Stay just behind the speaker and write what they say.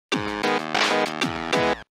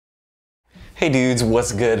Hey dudes,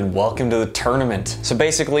 what's good and welcome to the tournament. So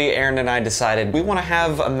basically, Aaron and I decided we want to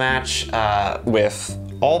have a match with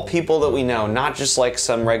all people that we know, not just like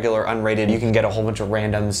some regular unrated, you can get a whole bunch of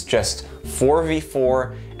randoms, just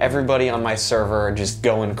 4v4, everybody on my server just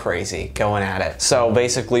going crazy, going at it. So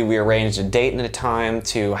basically we arranged a date and a time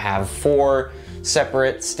to have 4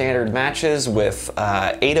 separate standard matches with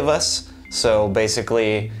 8 of us. So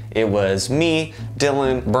basically it was me,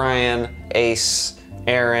 Dylan, Brian, Ace,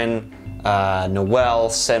 Aaron, Noel,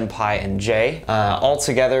 Senpai, and Jay, all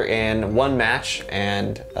together in one match,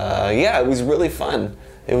 and yeah, it was really fun.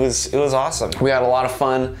 It was awesome. We had a lot of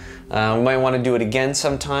fun. We might want to do it again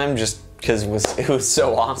sometime, just because it was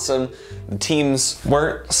so awesome. The teams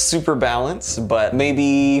weren't super balanced, but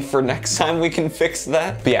maybe for next time we can fix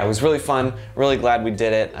that. But yeah, it was really fun. Really glad we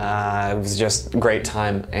did it. It was just a great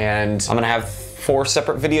time, and I'm gonna have 4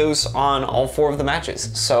 separate videos on all 4 of the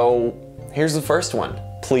matches. So here's the first one.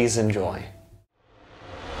 Please enjoy.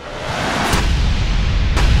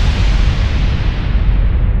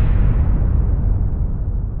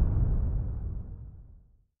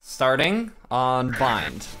 Starting on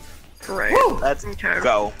bind. Great. Woo! Let's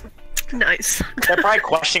go. Nice. They're probably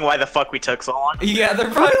questioning why the fuck we took so long. Yeah, they're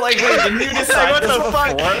probably like, wait, didn't you decide what this the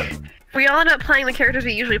fuck? before? We all end up playing the characters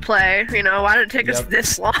we usually play, you know, why did it take us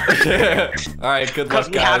this long? Alright, good luck, guys. Because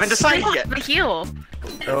we haven't decided yet. The heal.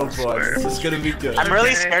 Oh boy, this is gonna be good. I'm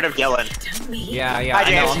really scared of Dylan. Yeah, Hi,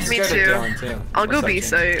 I know, I'm James. scared Me of too. Dylan too. I'll go What's up, B James?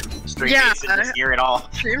 site. Street Yeah. Ace and just hear it all.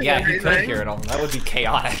 Yeah, you could hear it all. That would be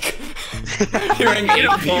chaotic. Hearing 8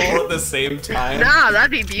 people at the same time. Nah,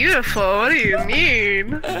 that'd be beautiful. What do you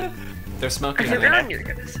mean? They're smoking. They're in on your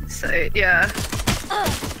guys' site, yeah.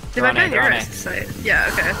 They might be on your guys' site. Yeah,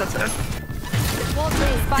 okay, I thought so.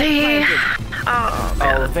 They... Oh,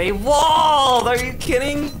 man. Oh, they walled! Are you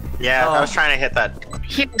kidding? Yeah, Oh. I was trying to hit that.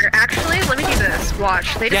 Here, actually, let me do this.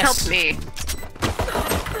 Watch, they just helped me.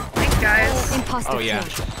 Thanks, guys. Oh yeah.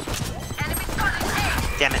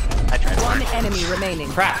 Damn it. I tried. One enemy remaining.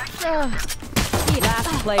 Crap. Last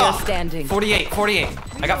player standing. 48.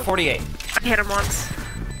 I got 48. I hit him once.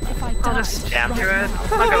 I'll just Damn. do it.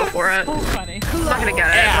 I'll go for it. I'm not gonna get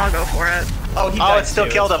it, Yeah. but I'll go for it. Oh, he Oh, it still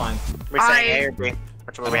too. killed It's him. fine. We're saying A or B.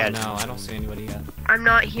 Which one we Oh had? no, I don't see anybody yet. I'm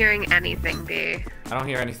not hearing anything, B. I don't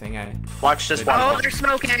hear anything, eh? Watch this Oh, Oh, one. they're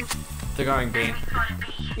smoking. They're going B.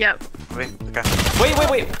 Yep. Okay.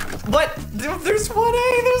 Wait. What? There's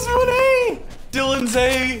 1A, there's 1A! Dylan's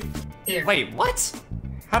A! Wait, what?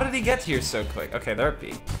 How did he get here so quick? Okay, they're at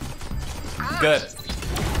B. Good.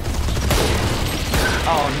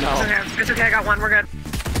 Oh no. It's okay, I got one, we're good.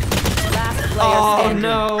 Last player Oh standing.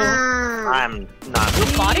 no. I'm not.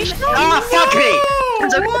 Body shot? Ah, fuck me!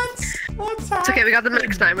 It's okay. What's It's okay, we got them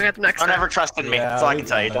next time, Don't ever trust in me. Yeah, That's all I we can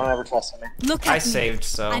tell you. got Don't that. ever trust in me. Look I at me. saved,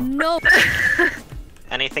 so. I know.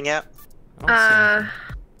 Anything yet? I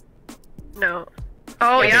No.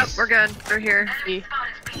 Oh, Yeah, yep, B. we're good. We're here. B.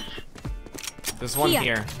 don't see. There's one Here.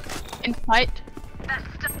 here. In fight.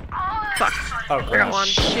 Fuck. Oh, I got great. one.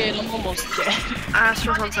 Shit, I'm almost dead.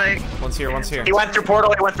 Astra's on site. One's here. He went through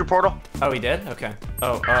portal. Oh, he did? Okay.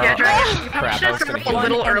 Oh, Yeah, Dragon. You crap, probably I should have was come gonna up a heal.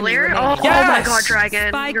 little One enemy earlier. remaining. Oh, Yes! my god, Dragon.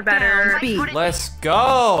 Spike You're better. down B. Let's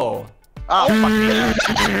go! Oh, fuck me.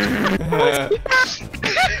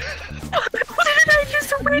 What did I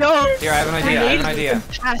just win? Here, I have an idea.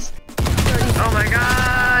 Fast. Oh my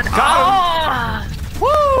god. Got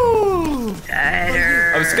Woo!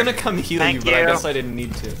 Better. I was gonna come heal Thank you, but I you. guess I didn't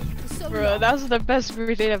need to. Bro, that was the best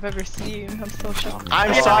grenade I've ever seen. I'm so shocked.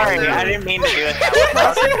 I'm Yeah. sorry. I didn't mean to do it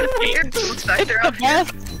that way. You're the inspector up here.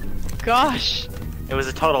 Yes. Gosh. It was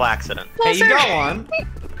a total accident. Hey, you got one.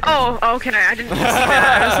 Oh, okay. I didn't see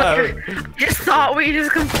that. I was like, just thought we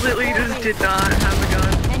just completely just did not have a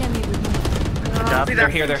gun. Enemy remaining. job. See, They're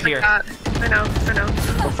that here, they're things here. like that. I know.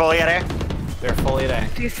 We're fully at A. They're fully at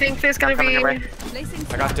A. Do you think there's gonna Coming be... your way. Placing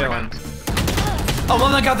I got Dylan. Oh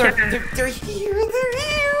my god, they're Okay. here, they're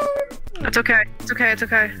here! It's okay. It's okay. It's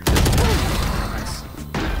okay. Nice.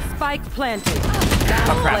 spike planted. Last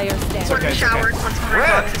Oh, crap. player It's standing. okay, One it's showered, okay.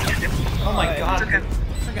 one's Oh my god, okay.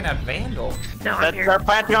 they're gonna have Vandal. No, I'm They're here.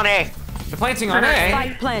 planting on A. They're planting on A.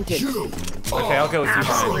 Spike planted. Okay, I'll go with you,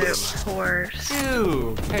 Brian. Absolute horse.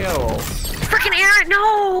 Two kills. Freaking Aaron,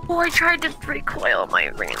 no! I tried to recoil my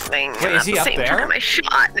ring thing. Wait, is he at up the same there? time I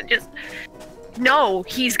shot and it just... No,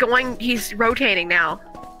 he's rotating now.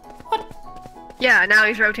 What? Yeah, now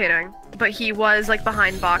he's rotating. But he was like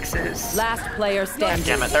behind boxes. Last player standing.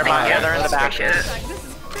 Damn it, they're behind. Yeah, they're in the back. Appreciate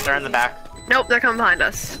it. They're in the back. Nope, they're coming behind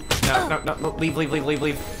us. No, leave.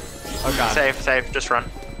 Oh god. Safe, just run.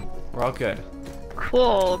 We're all good.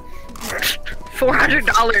 Cool.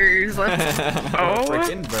 $400. Let's go.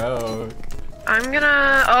 Freaking broke. I'm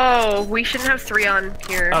gonna. Oh, we shouldn't have 3 on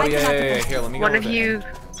here. Oh yeah. Here, let me go. One of you.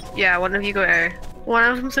 Yeah, one of you go A. One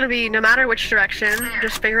of them's gonna be no matter which direction.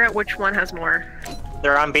 Just figure out which one has more.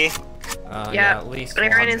 They're on B. Yeah, at least.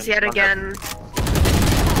 Aaron is yet again.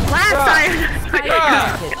 Last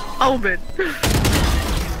time. Omen.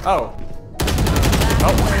 Oh.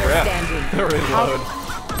 Standing. Reload.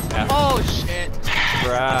 Oh shit.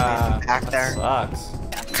 Bruh. Back there. Sucks.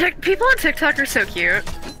 People on TikTok are so cute.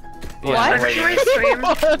 Yeah, Every time I stream,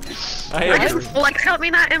 I I agree. just like, I don't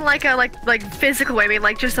mean that in like a like physical way. I mean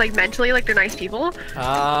like just like mentally, like they're nice people.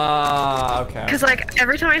 Ah, okay. Cause like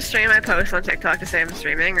every time I stream, I post on TikTok to say I'm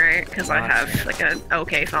streaming, right? Cause I have like an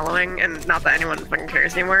okay following, and not that anyone fucking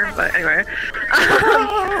cares anymore. But anyway,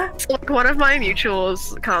 so like one of my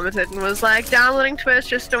mutuals commented and was like, "Downloading Twitch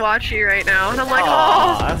just to watch you right now," and I'm like,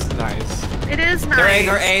 Aw, "Oh, that's nice. it is nice."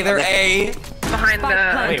 They're A. Behind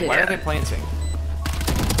the. Wait, why are they planting?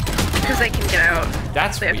 Because they can get out.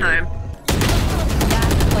 That's They have weird. time.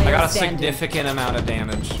 I got a significant amount of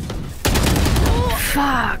damage.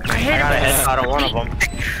 Fuck! I I hit got a this. hit out of one of them.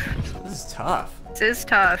 This is tough. This is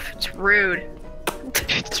tough. It's rude.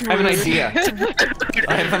 I have an idea.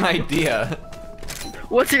 I have an idea.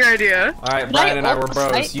 What's your idea? Alright, Brian and I were ult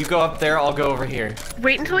bros. site? You go up there, I'll go over here.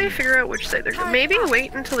 Wait until we figure out which side they're going. Maybe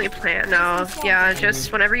wait until they plant. No, yeah,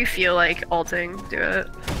 just whenever you feel like ulting, do it.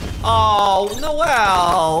 Oh,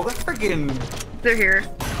 Noel! That's freaking. They're here.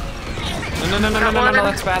 No,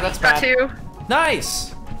 that's bad, that's Got bad. 2.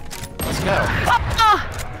 Nice! Let's go.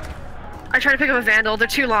 I tried to pick up a Vandal. They're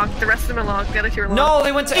too long. The rest of them are long. The other 2 are long. No,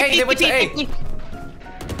 they went to A, they went to A!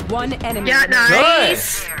 One enemy. Yeah, remaining.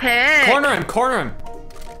 nice. Pick. Corner him!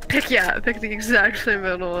 Pick the exact same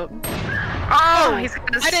Vandal up. Oh, he's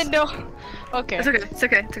got this. I didn't know. Okay. It's okay. It's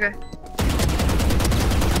okay. It's okay.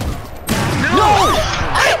 No!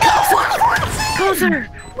 Closer.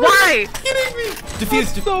 Why?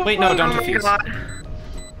 Defuse, wait, no, don't Oh my defuse. god.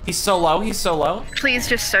 He's so low. Please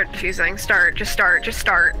just start defusing. Just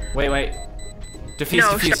start. Wait. Defuse,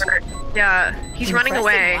 No, defuse. start. Yeah, he's running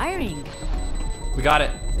away. Wiring. We got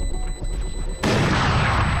it.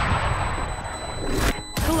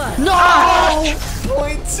 Clutch. No!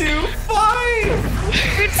 0.25!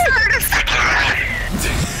 It's hard a second.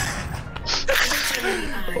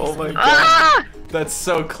 Oh my god. Ah! That's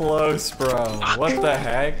so close, bro. What the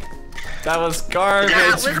heck? That was garbage,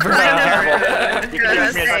 That was bro. kind of You can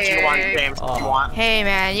use me as much as you want, saying. James, if Oh. you want. Hey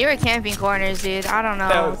man, you were camping corners, dude. I don't know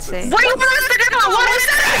That what was to say. What do you want us to do? What is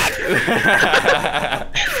that?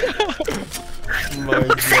 My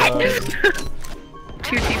god.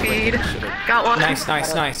 2 TP'd. Got one. Nice.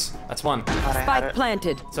 That's one. Spike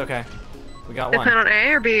planted. It's okay. We got They plan one. on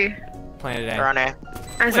A or B? Planted They're on A. A.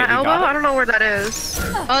 Is Wait, that we elbow? got it? I don't know where that is.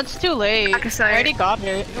 Oh, it's too late. Like I say. I already got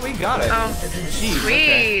it. Yeah, we got it. Oh, Jeez,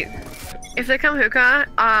 okay. sweet. If they come hookah,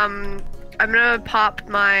 I'm gonna pop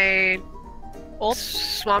my Ult.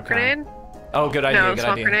 swamp Okay. grenade. Oh, good idea, No, good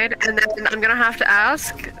swamp idea. grenade. And then I'm gonna have to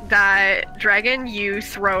ask that Dragon, you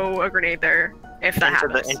throw a grenade there. If that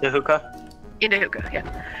happens. Into hookah. Into hookah, yeah.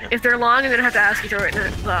 If they're long, I'm gonna have to ask you to throw it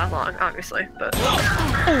into long, obviously. But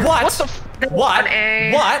What? What? On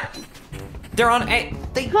A. What? They're on A.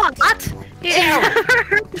 They. what? Yeah.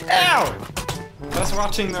 Ow! That's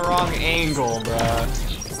watching the wrong angle, bruh.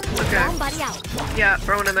 Okay. Yeah,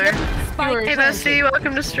 throw one in there. Spike Hey bestie,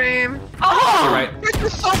 welcome to stream. All right. This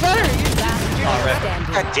is so better. All right.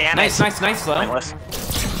 Standing. God damn it. Nice, though. Pointless.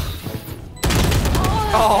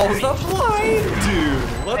 Oh, the blind dude.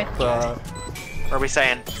 What the? What are we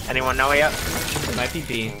saying? Anyone know it yet? It might be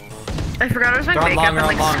B. I forgot it was my They're on makeup long, and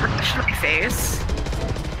like they're on long. scratched my face.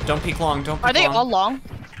 Don't peek long. Don't peek Are they long. all long?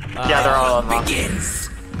 Yeah, they're all on long.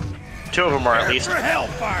 2 of them are at least.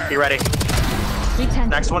 Be ready.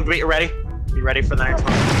 Next one, be ready. Be ready for the next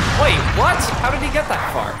one. Wait, what? How did he get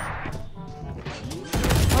that far?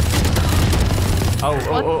 Oh.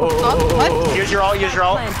 What? Use your ult, use your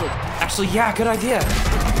ult. Planted. Actually, yeah, good idea.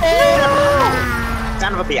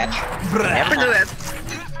 Son of a bitch. Never do it.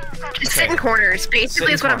 Just sit in corners.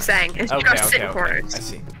 Basically, is what I'm saying. It's just sit in I corners.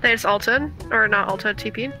 see. They just ulted, or not ulted,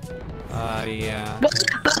 TP'd. Yeah. What?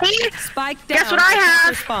 Buddy? Spike down. Guess what I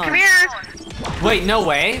have? Respawn. Come here. Wait, no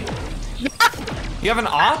way. You have an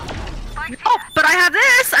op? Oh, but I have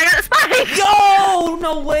this. I got a spike. Yo,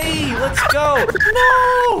 no way. Let's go.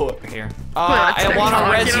 No. Here. I want to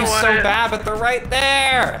res you so bad, but they're right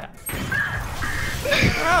there.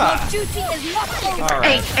 Ah. All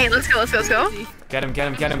right. Hey, let's go. Get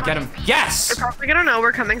him. Yes. They're probably gonna know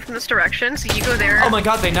we're coming from this direction, so you go there. Oh my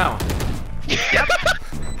god, they know. Yep.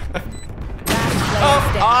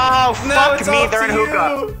 Oh, No, fuck it's me, all they're in to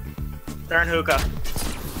hookah. you. They're in hookah.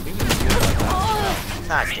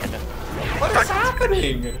 Ah, damn it. What is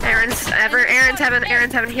happening? Aaron's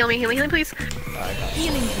heaven. Heal me, please.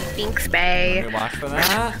 Healing. Thanks, bae. Watch for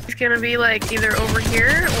that. He's gonna be like either over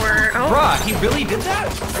here or Bruh, he really did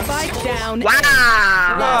that? Spike down. Wow.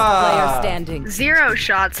 Last player standing. 0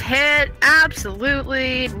 shots hit.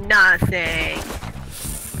 Absolutely nothing.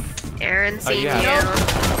 Aaron, seen you.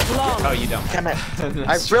 Oh, you don't. Damn it.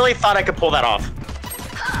 I really thought I could pull that off.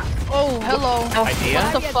 Oh, hello. Idea?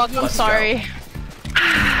 What the fuck? I'm sorry.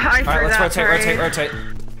 I Alright, let's forgot, rotate.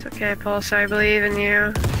 It's okay, Pulse. I believe in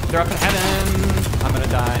you. They're up in heaven. I'm gonna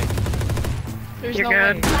die. There's You're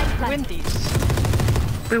no good. way. Win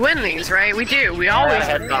these. We win these, right? We do. We I always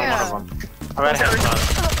had win. one of them. I had one.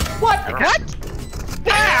 What? What?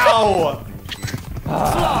 Ow!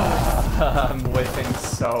 I'm whiffing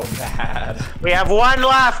so bad. We have 1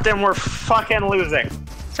 left and we're fucking losing.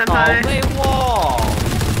 Senpai. They wall.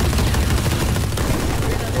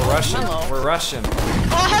 We're rushing. Hello. We're rushing.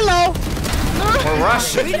 Oh, hello.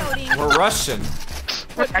 We're rushing.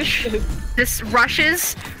 This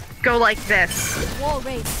rushes go like this. Wall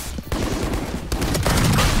race.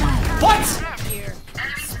 What?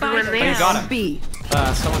 We win Oh, you these. got it. B.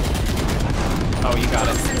 Someone. Oh, you got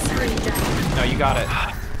it. No, you got it.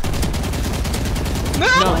 No.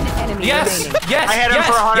 One enemy Yes! remaining. Yes! I had him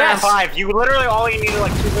for 105. You literally all you needed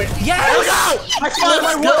like 2 hits. Yes! Let's go! I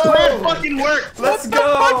found my one fucking work. Let's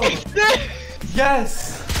go!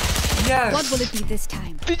 Yes! Yes! What will it be this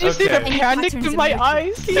time? Did you see the Okay. panic in my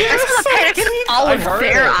eyes? I saw the panic in all I of heard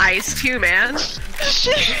their it. eyes too, man.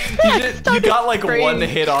 You got like Crazy. 1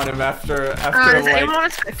 hit on him after Does like anyone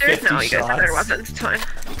want to switch? 50 No, you guys have better shots. weapons. It's fine.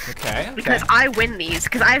 Okay. Because I win these.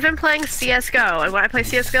 Because I've been playing CSGO, and when I play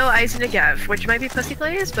CSGO, I use Negev, which might be pussy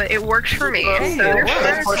plays, but it works for me. So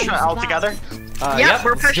Let's push it all together. yep,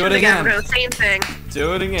 we're pushing do it again. again. We're doing the same thing.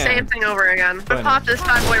 Do it again. Same thing over again. I'm gonna pop this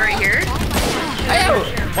bad boy right here. Oh,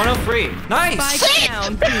 103. Nice. Spike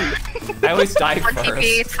down B. I always die 1 TP, first.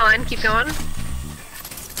 it's fine. Keep going.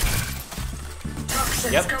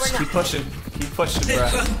 Yep. Just keep pushing. Keep pushing, bro.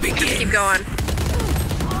 Keep going.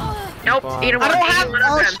 Nope. 81. I don't have 81 on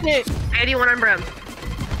oh Brim. shit. 81 on Brim.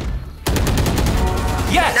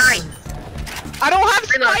 Yes. Nice. I don't have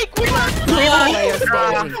Reload. spike. Player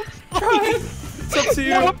standing. It's up to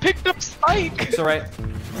No you. one picked up spike. It's alright.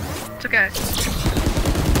 It's okay.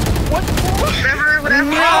 What? Whatever. No.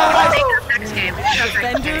 Make it up next game.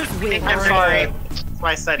 Defenders win. Make it up I'm next sorry. game. That's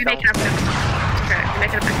why I said You don't. make it up next game. Okay, you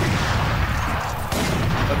make it up next game.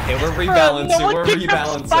 Okay, we're Bro, rebalancing. no one We're picked up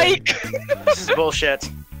rebalancing. spike. This is bullshit.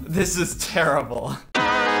 This is terrible.